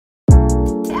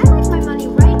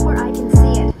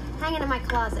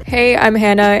closet. Hey, I'm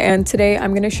Hannah, and today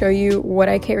I'm going to show you what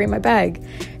I carry in my bag.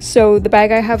 So the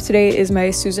bag I have today is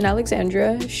my Susan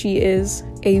Alexandra. She is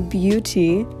a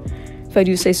beauty, if I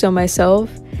do say so myself.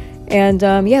 And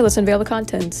yeah, let's unveil the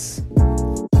contents.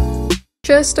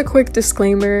 Just a quick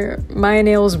disclaimer, my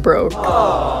nails broke.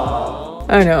 Aww.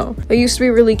 I know. They used to be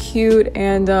really cute,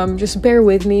 and just bear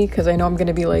with me because I know I'm going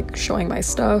to be like showing my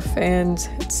stuff and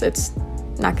it's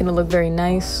not going to look very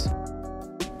nice.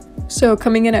 So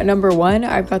coming in at number 1,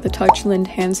 I've got the Touchland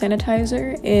hand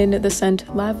sanitizer in the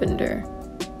scent lavender.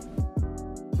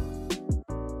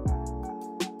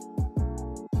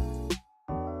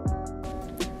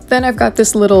 Then I've got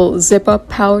this little zip-up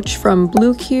pouch from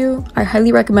Blue Q. I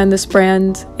highly recommend this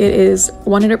brand. It is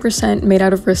 100% made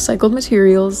out of recycled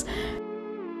materials.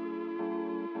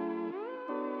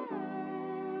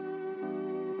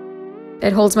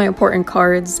 It holds my important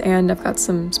cards, and I've got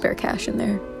some spare cash in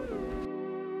there.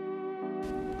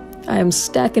 I am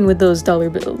stacking with those dollar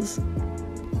bills.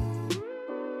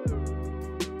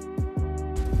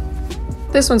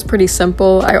 This one's pretty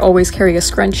simple. I always carry a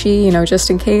scrunchie, you know, just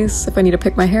in case if I need to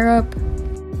pick my hair up.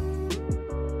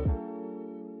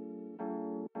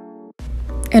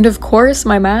 And of course,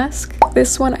 my mask.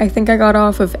 This one I think I got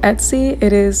off of Etsy.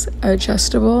 It is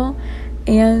adjustable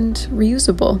and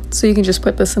reusable. So you can just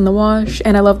put this in the wash,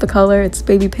 and I love the color. It's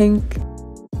baby pink.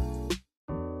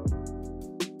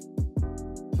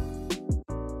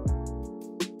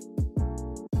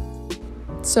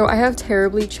 So I have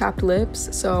terribly chapped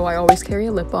lips, so I always carry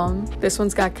a lip balm. This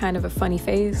one's got kind of a funny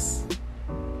face.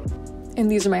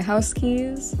 And these are my house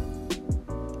keys.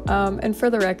 And for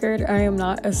the record, I am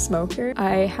not a smoker.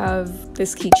 I have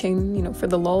this keychain, you know, for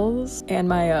the lulz, and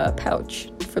my pouch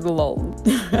for the lull.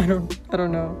 I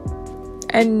don't know.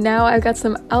 And now I've got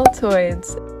some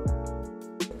altoids.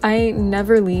 I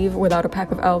never leave without a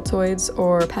pack of altoids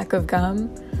or a pack of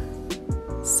gum.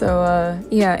 So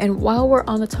yeah, and while we're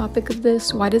on the topic of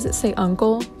this, why does it say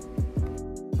uncle?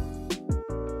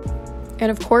 And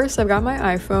of course, I've got my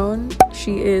iPhone.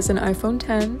 She is an iPhone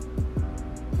 10.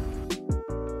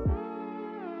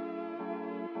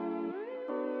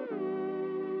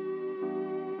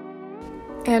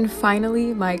 And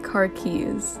finally, my car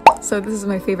keys. So this is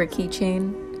my favorite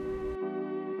keychain.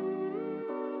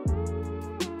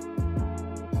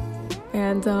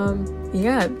 And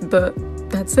yeah,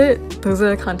 that's it. Those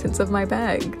are the contents of my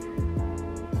bag.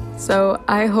 So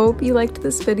I hope you liked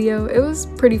this video. It was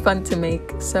pretty fun to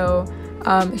make. So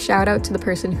shout out to the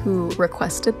person who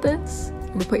requested this.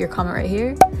 I'm gonna put your comment right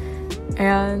here.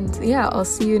 And yeah, I'll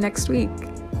see you next week.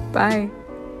 Bye.